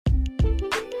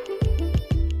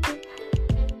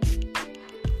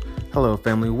Hello,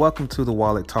 family. Welcome to the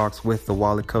Wallet Talks with the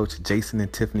Wallet Coach, Jason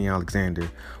and Tiffany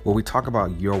Alexander, where we talk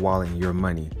about your wallet and your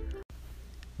money.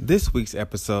 This week's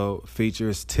episode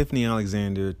features Tiffany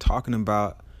Alexander talking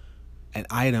about an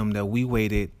item that we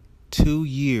waited 2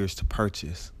 years to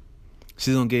purchase.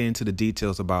 She's going to get into the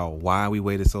details about why we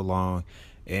waited so long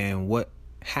and what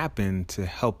happened to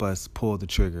help us pull the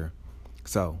trigger.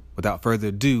 So, without further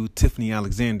ado, Tiffany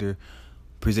Alexander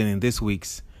presenting this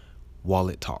week's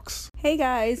Wallet Talks. Hey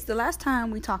guys, the last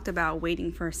time we talked about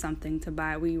waiting for something to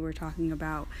buy, we were talking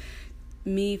about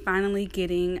me finally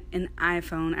getting an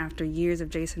iPhone after years of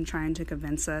Jason trying to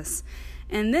convince us.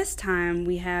 And this time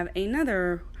we have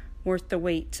another worth the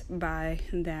wait buy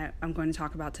that I'm going to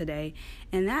talk about today,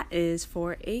 and that is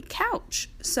for a couch.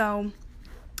 So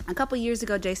a couple years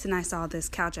ago, Jason and I saw this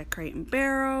couch at Crate &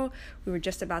 Barrel. We were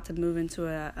just about to move into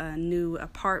a new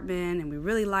apartment, and we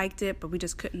really liked it, but we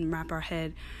just couldn't wrap our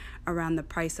head around the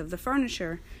price of the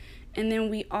furniture. And then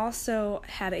we also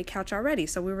had a couch already,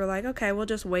 so we were like, okay, we'll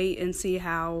just wait and see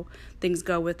how things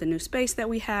go with the new space that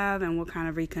we have, and we'll kind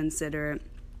of reconsider it.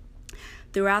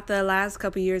 Throughout the last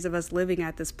couple years of us living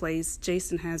at this place,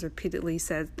 Jason has repeatedly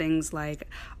said things like,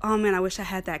 oh man, I wish I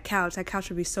had that couch. That couch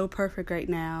would be so perfect right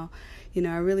now. You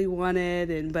know, I really want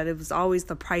it, but it was always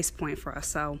the price point for us.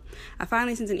 So I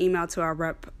finally sent an email to our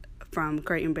rep from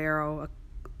Crate & Barrel,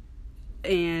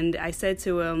 and I said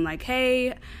to him, like,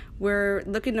 hey, we're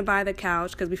looking to buy the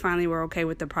couch because we finally were okay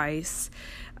with the price,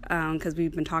 because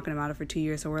we've been talking about it for 2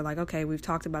 years. So we're like, okay, we've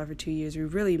talked about it for 2 years. We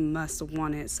really must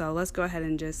want it. So let's go ahead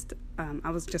and just,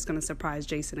 I was just going to surprise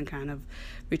Jason and kind of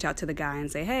reach out to the guy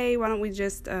and say, hey, why don't we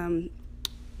just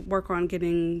work on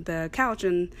getting the couch?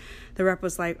 And the rep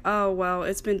was like, oh, well,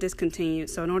 it's been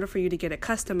discontinued. So in order for you to get it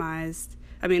customized,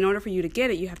 in order for you to get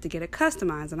it, you have to get it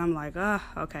customized. And I'm like, oh,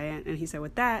 okay. And he said,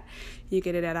 with that, you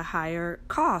get it at a higher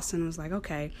cost. And I was like,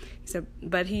 okay.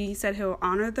 He said he'll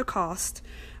honor the cost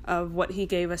of what he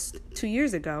gave us 2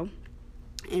 years ago.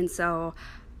 And so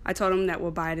I told him that we'll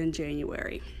buy it in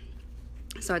January.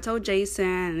 So I told Jason,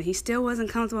 and he still wasn't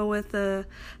comfortable with the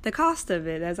cost of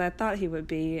it, as I thought he would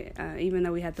be. Even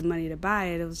though we had the money to buy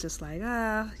it, it was just like,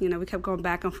 we kept going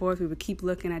back and forth. We would keep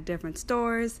looking at different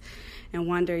stores and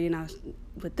wonder,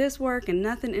 would this work? And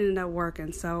nothing ended up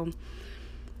working. So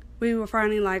we were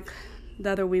finally like,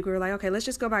 the other week, we were like, okay, let's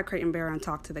just go by Crate & Barrel and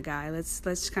talk to the guy.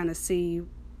 Let's kind of see,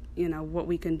 what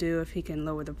we can do, if he can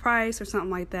lower the price or something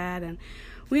like that. And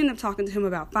we ended up talking to him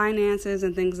about finances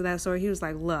and things of that sort. He was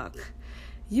like, look,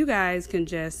 you guys can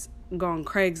just go on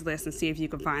Craigslist and see if you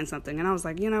can find something. And I was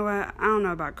like, you know what? I don't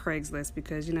know about Craigslist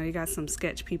because, you got some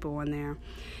sketch people on there.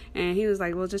 And he was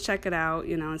like, well, just check it out,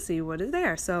 and see what is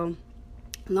there. So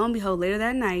lo and behold, later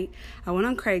that night, I went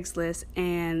on Craigslist,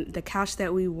 and the couch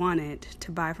that we wanted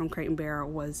to buy from Crate & Barrel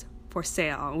was for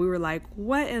sale. We were like,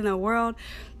 what in the world?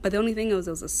 But the only thing was,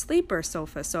 it was a sleeper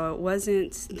sofa, so it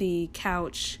wasn't the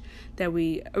couch that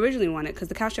we originally wanted, because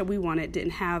the couch that we wanted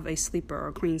didn't have a sleeper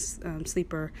or queen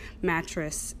sleeper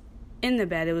mattress in the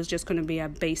bed. It was just going to be a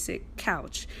basic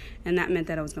couch, and that meant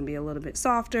that it was going to be a little bit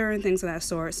softer and things of that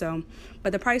sort. So,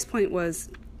 but the price point was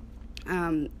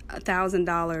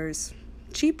 $1,000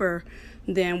 cheaper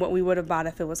than what we would have bought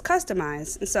if it was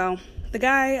customized. And so the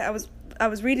guy, I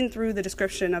was reading through the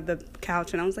description of the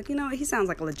couch, and I was like, he sounds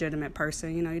like a legitimate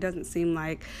person. He doesn't seem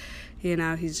like,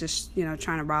 he's just,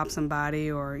 trying to rob somebody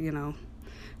or,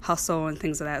 hustle and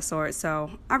things of that sort.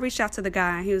 So I reached out to the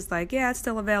guy, and he was like, yeah, it's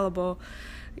still available,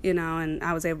 and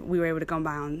we were able to go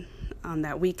by on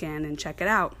that weekend and check it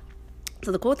out.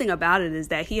 So the cool thing about it is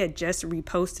that he had just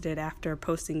reposted it after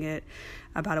posting it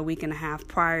about a week and a half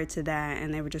prior to that,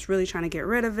 and they were just really trying to get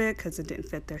rid of it because it didn't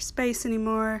fit their space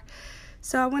anymore.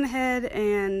 So I went ahead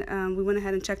and we went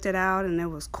ahead and checked it out, and it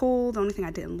was cool. The only thing I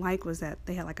didn't like was that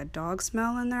they had like a dog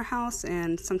smell in their house,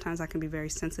 and sometimes I can be very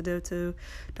sensitive to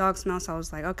dog smell. So I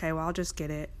was like, okay, well, I'll just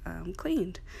get it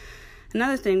cleaned.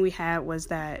 Another thing we had was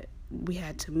that we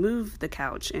had to move the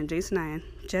couch, and Jason and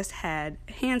I just had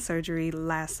hand surgery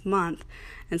last month,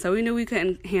 and so we knew we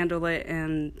couldn't handle it.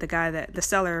 And the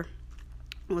seller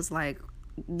was like,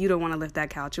 you don't want to lift that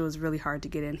couch. It was really hard to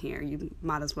get in here. You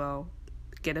might as well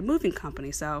get a moving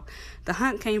company. So the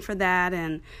hunt came for that,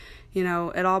 and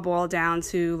it all boiled down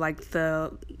to like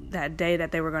that day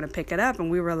that they were going to pick it up,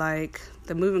 and we were like,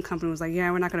 the moving company was like,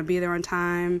 yeah, we're not going to be there on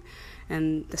time,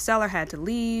 and the seller had to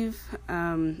leave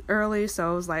early.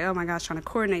 So I was like, oh my gosh, trying to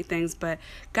coordinate things, but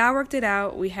God worked it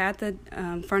out. We had the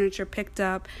furniture picked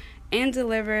up and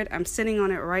delivered. I'm sitting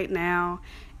on it right now,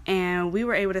 and we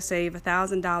were able to save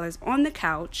 $1,000 on the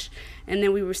couch, and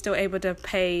then we were still able to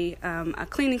pay a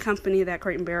cleaning company that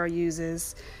Crate & Barrel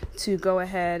uses to go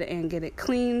ahead and get it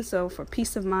clean. So for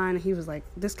peace of mind, he was like,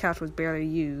 this couch was barely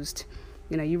used.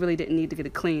 You really didn't need to get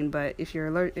it clean, but if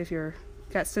you're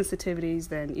got sensitivities,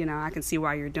 then I can see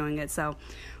why you're doing it. So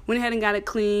went ahead and got it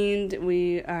cleaned.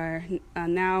 We are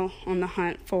now on the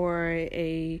hunt for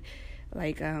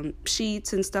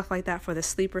sheets and stuff like that for the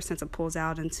sleeper, since it pulls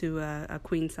out into a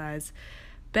queen size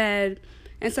bed.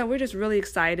 And so we're just really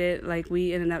excited. Like,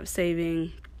 we ended up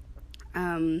saving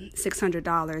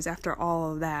 $600 after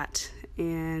all of that,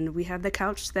 and we have the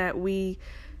couch that we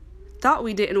thought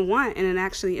we didn't want, and it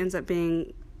actually ends up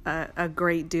being a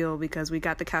great deal, because we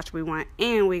got the couch we want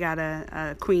and we got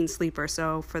a queen sleeper.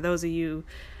 So for those of you,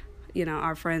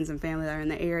 our friends and family that are in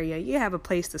the area, you have a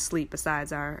place to sleep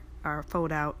besides our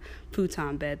fold-out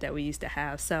futon bed that we used to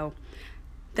have. So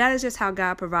that is just how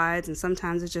God provides, and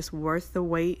sometimes it's just worth the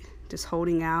wait, just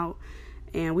holding out.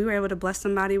 And we were able to bless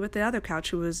somebody with the other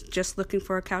couch who was just looking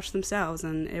for a couch themselves,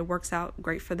 and it works out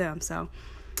great for them. So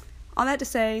all that to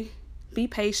say, be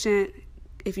patient.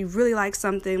 If you really like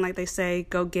something, like they say,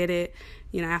 go get it,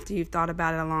 after you've thought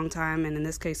about it a long time. And in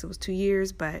this case, it was 2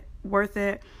 years, but worth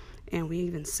it. And we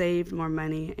even saved more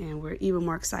money, and we're even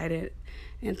more excited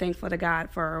and thankful to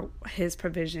God for his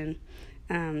provision.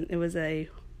 It was a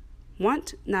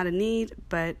want, not a need,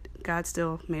 but God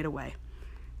still made a way.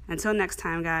 Until next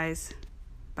time, guys,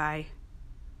 bye.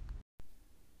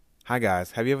 Hi,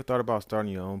 guys. Have you ever thought about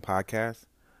starting your own podcast?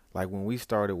 Like, when we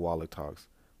started Wallet Talks,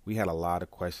 we had a lot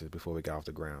of questions before we got off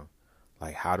the ground.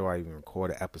 Like, how do I even record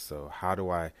an episode? How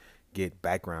do I get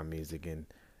background music? And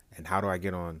how do I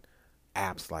get on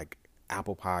apps like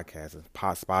Apple Podcasts and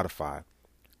Spotify?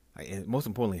 And most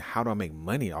importantly, how do I make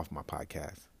money off my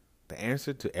podcast? The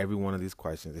answer to every one of these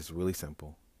questions is really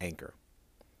simple: Anchor.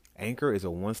 Anchor is a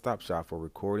one-stop shop for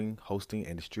recording, hosting,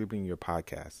 and distributing your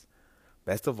podcasts.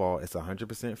 Best of all, it's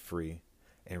 100% free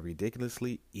and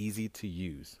ridiculously easy to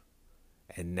use.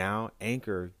 And now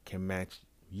Anchor can match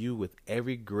you with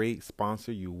every great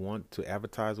sponsor you want to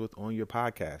advertise with on your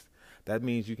podcast. That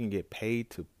means you can get paid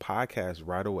to podcast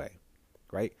right away,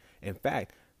 right? In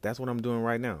fact, that's what I'm doing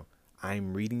right now.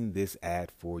 I'm reading this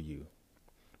ad for you,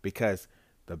 because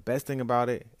the best thing about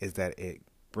it is that it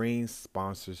brings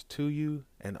sponsors to you,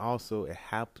 and also it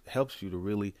helps you to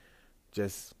really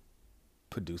just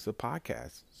produce a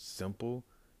podcast. Simple.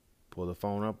 Pull the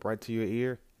phone up right to your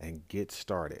ear and get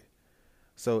started.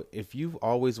 So if you've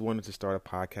always wanted to start a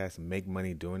podcast and make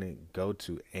money doing it, go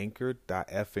to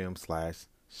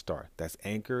anchor.fm/start. That's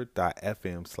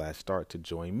anchor.fm/start to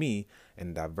join me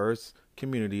and a diverse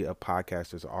community of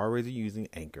podcasters already using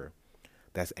Anchor.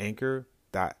 That's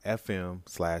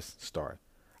anchor.fm/start.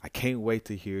 I can't wait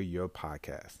to hear your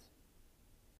podcast.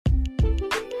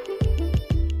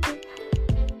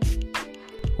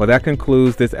 Well, that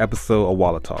concludes this episode of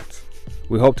Wallet Talks.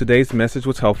 We hope today's message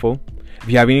was helpful. If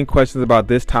you have any questions about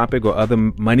this topic or other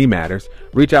money matters,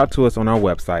 reach out to us on our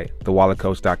website,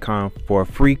 thewalletcoach.com, for a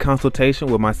free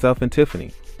consultation with myself and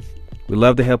Tiffany. We'd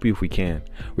love to help you if we can.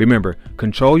 Remember,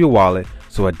 control your wallet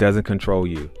so it doesn't control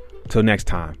you. Till next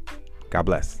time, God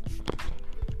bless.